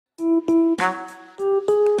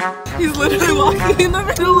He's literally walking in the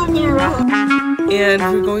middle of the road. And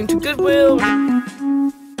we're going to Goodwill.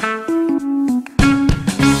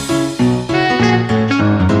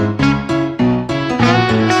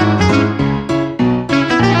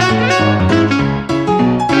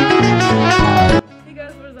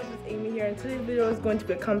 Today's video is going to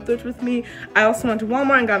be a come thrift with me. I also went to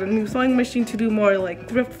Walmart and got a new sewing machine to do more like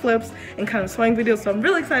thrift flips and kind of sewing videos, so I'm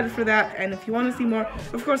really excited for that. And if you want to see more,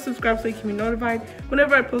 of course subscribe so you can be notified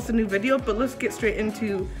whenever I post a new video. But let's get straight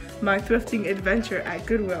into my thrifting adventure at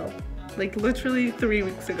Goodwill, like literally 3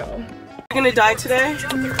 weeks ago. Are you gonna die today?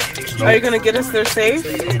 Nope. Are you gonna get us there safe?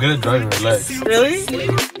 I'm gonna drive and relax. Really?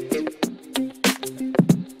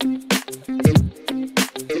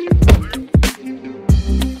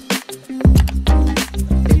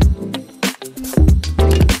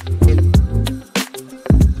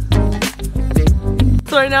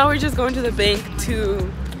 So right now we're just going to the bank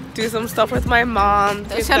to do some stuff with my mom.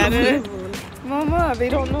 Mama, they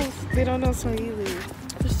don't know Swahili.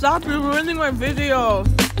 Stop, you're ruining my video.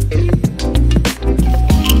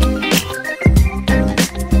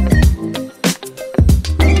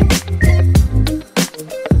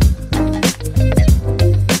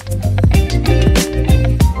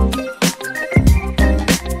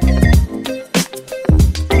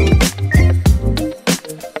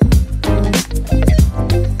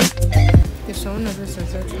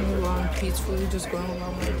 Peacefully just going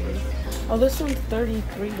along my day. Oh, this one's $33.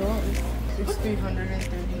 It's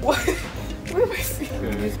 $330. What? What am I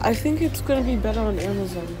seeing? I think it's gonna be better on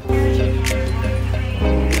Amazon.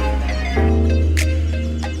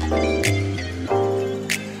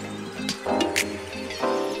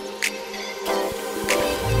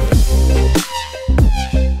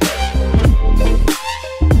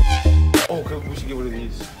 Oh, we should get one of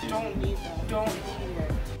these. Don't need that. Don't need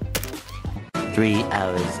it. 3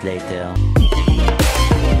 hours later.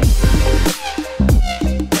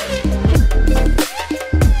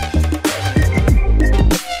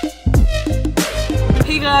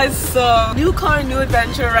 Hey guys, so new car, new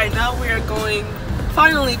adventure. Right now we are going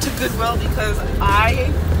finally to Goodwill because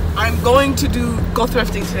I'm going to go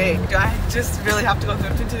thrifting today. I just really have to go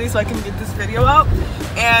thrifting today so I can get this video out.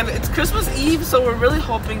 And it's Christmas Eve, so we're really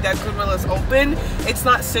hoping that Goodwill is open. It's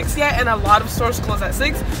not 6 yet, and a lot of stores close at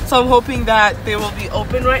 6, so I'm hoping that they will be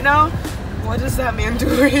open right now. What is that man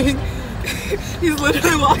doing? He's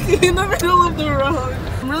literally walking in the middle of the road.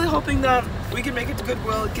 I'm really hoping that we can make it to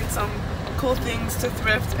Goodwill, get some cool things to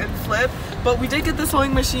thrift and flip. But we did get the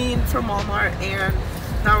sewing machine from Walmart, and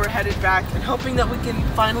now we're headed back and hoping that we can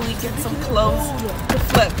finally get some clothes to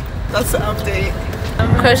flip. That's the update.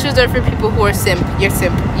 Crushes are for people who are simp. You're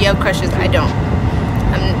simp. You have crushes. I don't.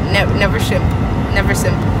 I'm never simp. Never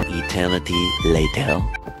simp. Eternity later.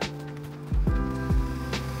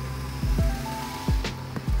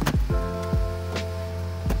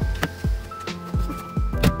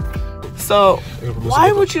 So,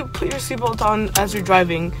 why would you put your seatbelt on as you're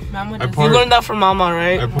driving? You learned that from Mama,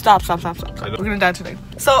 right? Stop. We're gonna die today.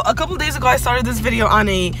 So, a couple days ago, I started this video on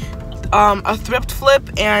a thrift flip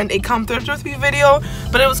and a come thrift with me video,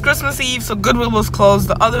 but it was Christmas Eve, so Goodwill was closed.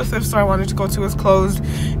 The other thrift store I wanted to go to was closed,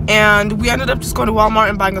 and we ended up just going to Walmart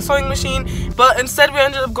and buying a sewing machine. But instead we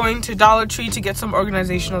ended up going to Dollar Tree to get some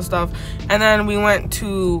organizational stuff, and then we went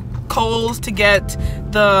to Kohl's to get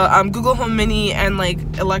the Google Home Mini and like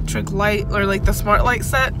electric light, or like the smart light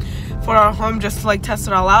set for our home, just to like test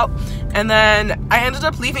it all out. And then I ended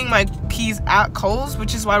up leaving my keys at Kohl's,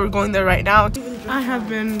 which is why we're going there right now. I have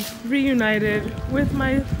been reunited with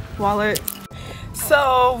my wallet.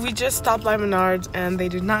 So we just stopped by Menards and they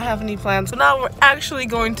did not have any plans. So now we're actually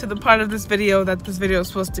going to the part of this video that this video is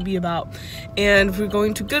supposed to be about. And we're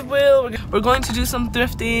going to Goodwill. We're going to do some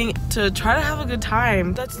thrifting to try to have a good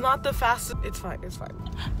time. That's not the fastest. It's fine.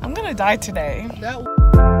 I'm gonna die today.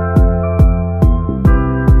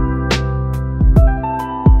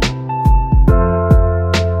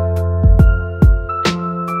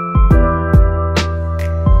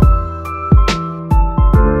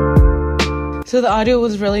 So the audio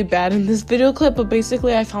was really bad in this video clip, but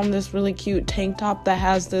basically I found this really cute tank top that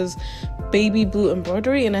has this baby blue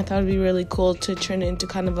embroidery, and I thought it'd be really cool to turn it into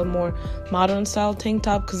kind of a more modern style tank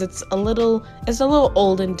top because it's a little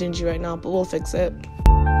old and dingy right now, but we'll fix it.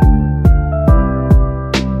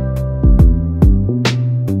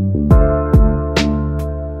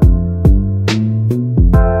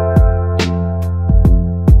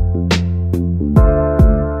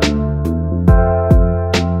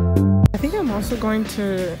 Going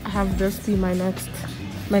to have this be my next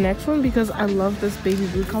one because I love this baby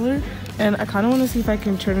blue color, and I kind of want to see if I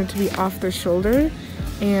can turn it to be off the shoulder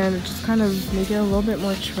and just kind of make it a little bit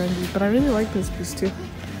more trendy. But I really like this piece too.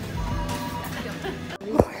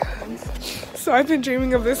 So I've been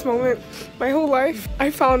dreaming of this moment my whole life.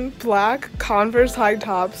 I found black Converse high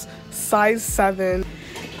tops, size 7.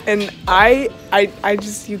 And I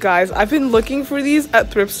just, you guys, I've been looking for these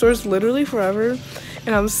at thrift stores literally forever.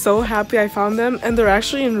 And I'm so happy I found them. And they're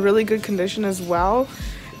actually in really good condition as well.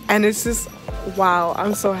 And it's just, wow,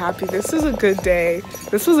 I'm so happy. This is a good day.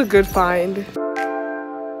 This was a good find.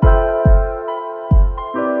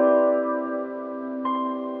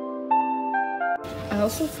 I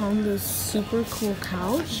also found this super cool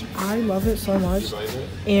couch. I love it so much,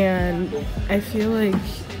 and I feel like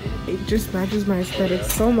it just matches my aesthetic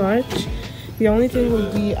so much. The only thing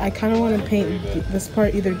would be I kind of want to paint this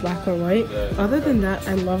part either black or white. Other than that,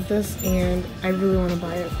 I love this and I really want to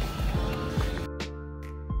buy it.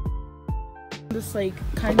 This like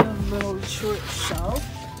kind of little short shelf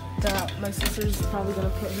that my sister's probably gonna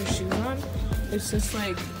put her shoes on. It's just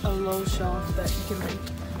like a low shelf that you can like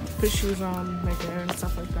put shoes on right there and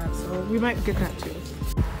stuff like that, so we might get that too.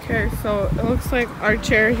 Okay, so it looks like our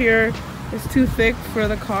chair here is too thick for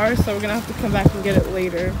the car, so we're gonna have to come back and get it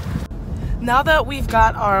later. Now that we've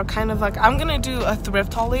got our kind of like, I'm gonna do a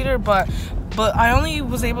thrift haul later, but I only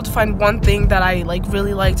was able to find one thing that I like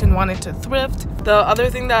really liked and wanted to thrift. The other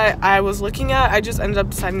thing that I was looking at, I just ended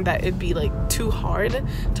up deciding that it'd be like too hard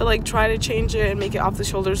to like try to change it and make it off the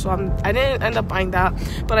shoulder, so I didn't end up buying that,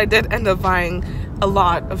 but I did end up buying a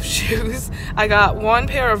lot of shoes. I got one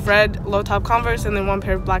pair of red low top Converse and then one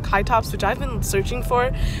pair of black high tops, which I've been searching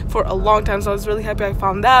for a long time, so I was really happy I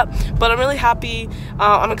found that. But I'm really happy,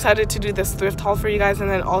 I'm excited to do this thrift haul for you guys,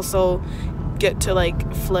 and then also get to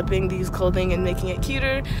like flipping these clothing and making it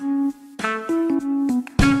cuter.